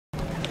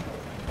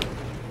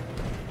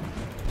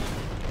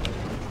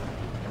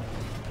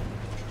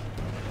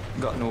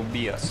Got no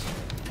BS.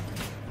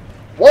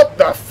 What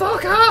the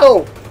fuck?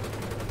 How?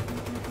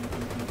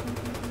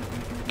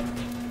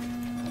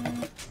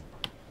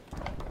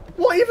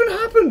 What even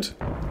happened?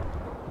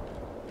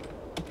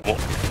 What?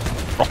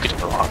 Rocket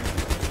alarm.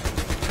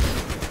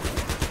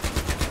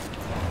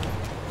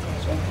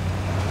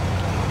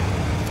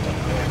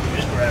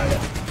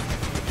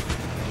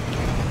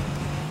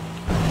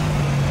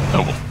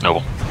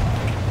 No.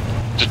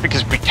 Just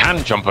because we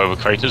can jump over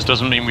craters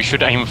doesn't mean we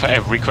should aim for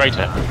every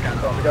crater.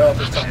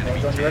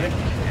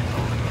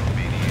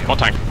 What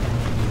tank?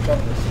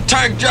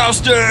 Tank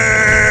jousting!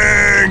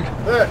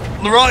 There.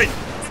 On the right!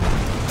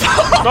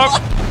 No!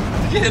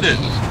 You hit it!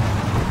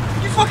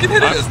 You fucking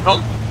hit it!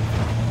 No.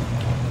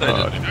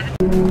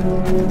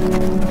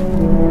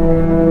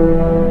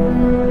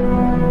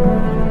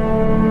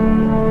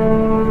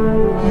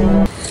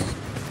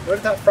 Where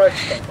did that frag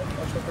come from?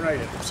 That's a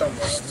grenade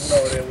somewhere. I have no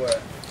idea where.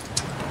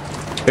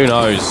 Who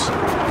knows?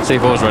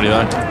 C4's ready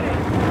though.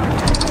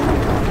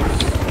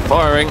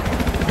 Firing.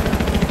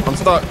 I'm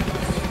stuck.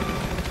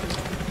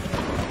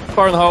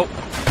 Fire in the hole.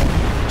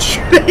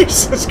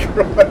 Jesus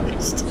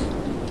Christ!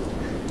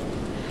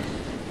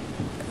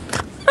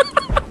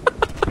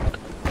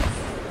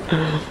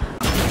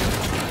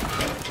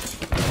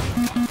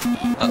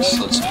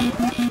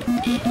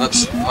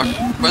 That's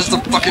where's the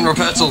fucking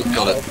repair tool?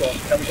 Got it.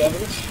 Can we go under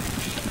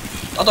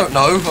this? I don't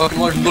know. I'm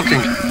not even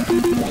looking.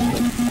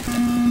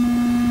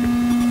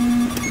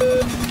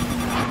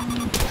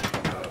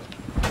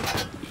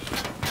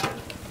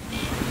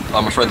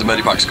 I'm afraid the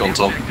medipac's gone,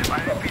 Tom.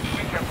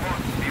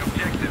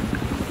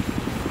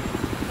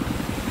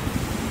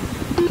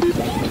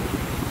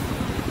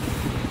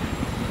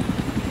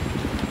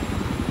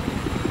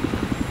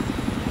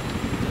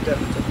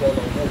 Definitely took one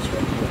on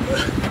water.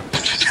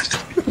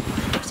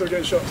 Still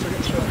getting shot,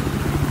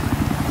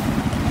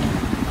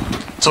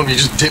 Tom, you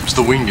just dipped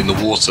the wing in the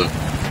water.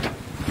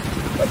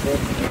 That brought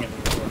the wing in the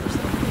water.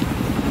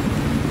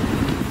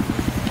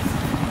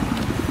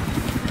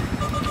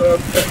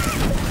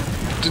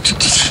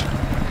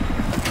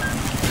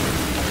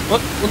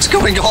 What's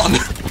going on?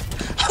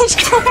 What's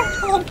going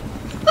on?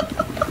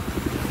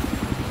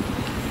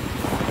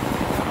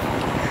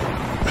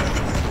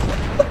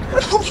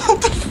 What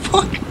the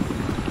fuck?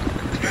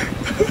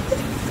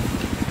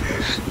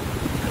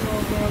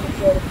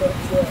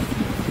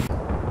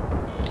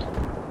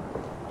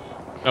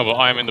 No, but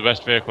I am in the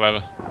best vehicle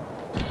ever.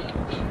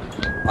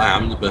 I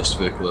am the best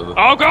vehicle ever.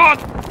 Oh god!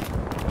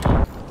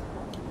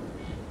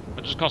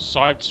 I just got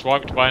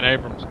sideswiped by an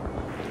Abrams.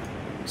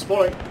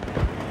 Spawning.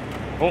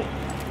 Oh,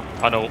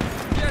 I know.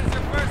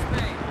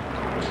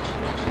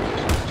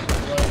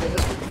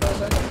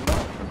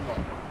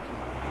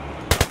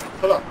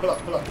 Pull up. Pull up?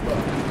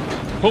 Yeah,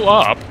 pull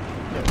up.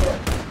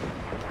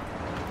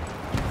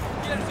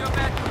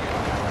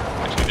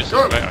 Actually, this is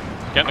great.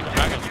 Get the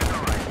back.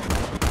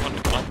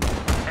 Come on.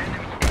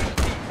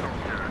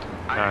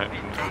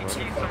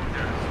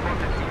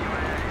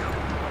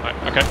 Right,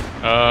 okay.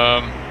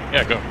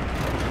 Yeah, go.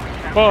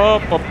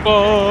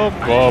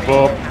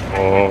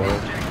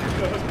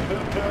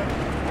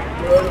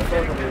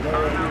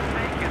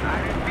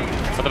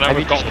 Have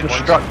you just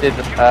constructed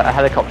a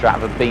helicopter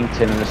out of a bean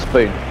tin and a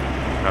spoon?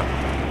 No.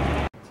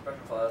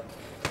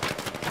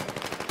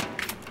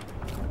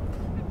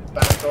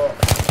 Back off.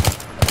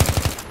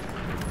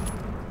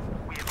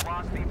 We have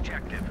lost the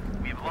objective.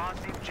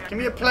 Give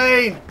me a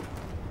plane!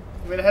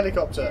 Give me a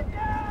helicopter. I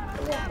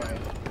want a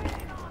plane.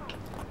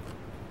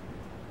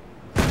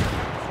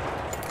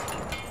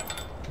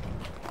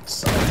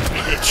 Son of a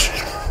bitch.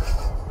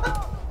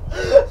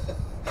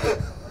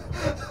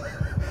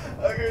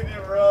 How could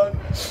you run?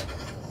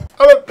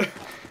 Oh!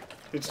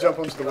 Need to jump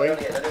onto the wing.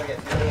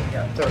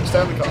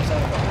 Stand in the car.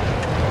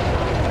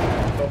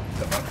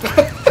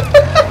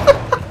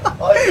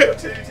 I got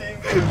two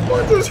teams.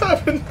 What just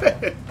happened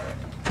there?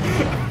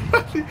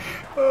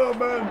 Oh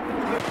man.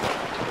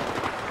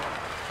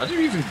 I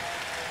didn't even...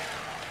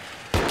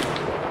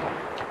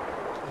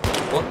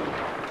 What?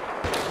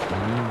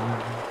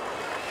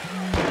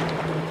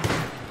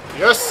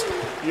 Yes!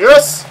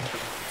 Yes!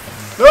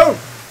 No!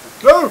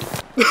 No!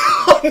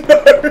 Oh no!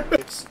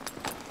 It's...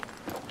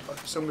 I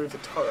can still move the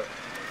turret.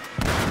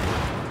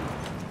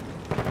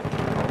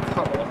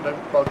 Come on,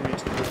 don't bug me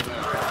to the wall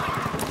now.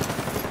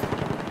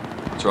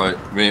 That's right.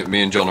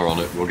 Me and John are on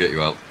it. We'll get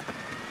you out.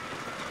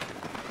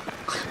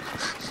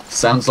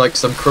 Sounds like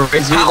some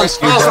crazy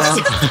rescue down.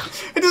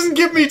 It doesn't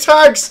give me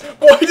tags!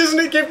 Why doesn't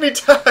it give me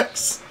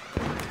tags?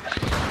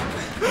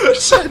 I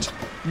said,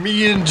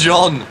 me and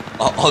John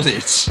are on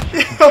it.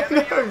 Yeah, I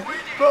know,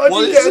 but I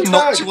What didn't is get a it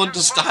not tag. to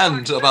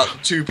understand about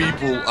two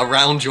people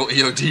around your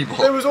EOD bot?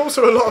 There was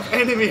also a lot of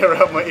enemy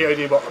around my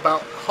EOD bot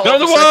about half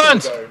Another a second one!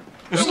 ago.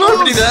 There's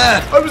nobody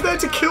there! I was there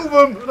to kill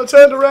them, and I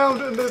turned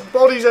around and there's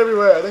bodies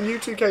everywhere, and then you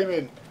two came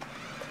in.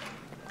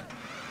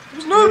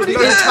 There's nobody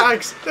There was no there!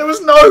 tags! There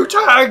was no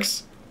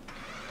tags!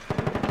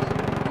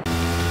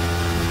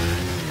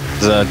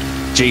 There's a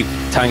Jeep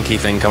tanky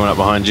thing coming up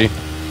behind you.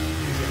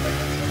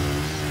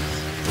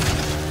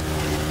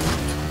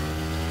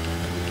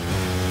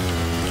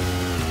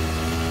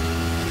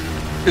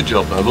 Good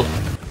job, Noble.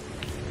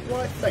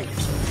 Why, thank you,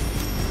 sir.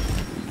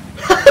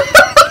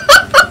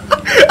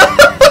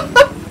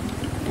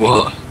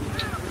 What?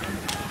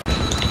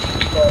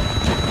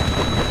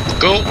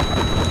 Go!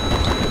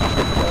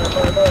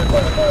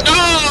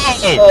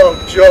 Oh,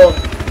 John.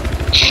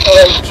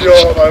 Oh,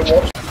 John, I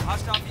watched.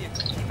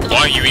 Why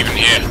are you even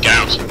here? Get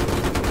out!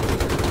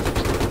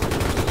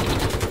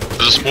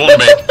 There's a spawn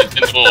mate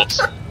indoors.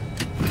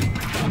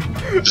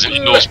 There's an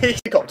indoors.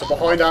 Helicopter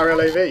behind our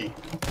LAV.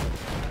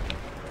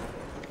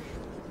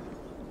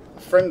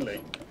 Friendly.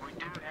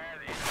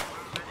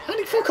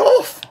 Andy, fuck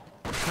off!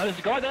 No, there's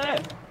a guy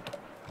there.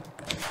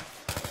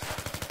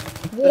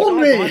 Warn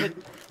me!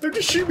 Don't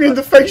just shoot me in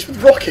the face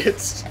with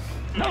rockets!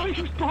 No,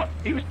 he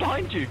was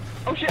behind you.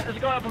 Oh shit, there's a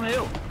guy up on the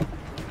hill.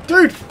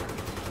 Dude!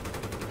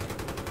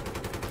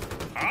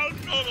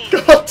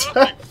 God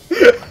damn!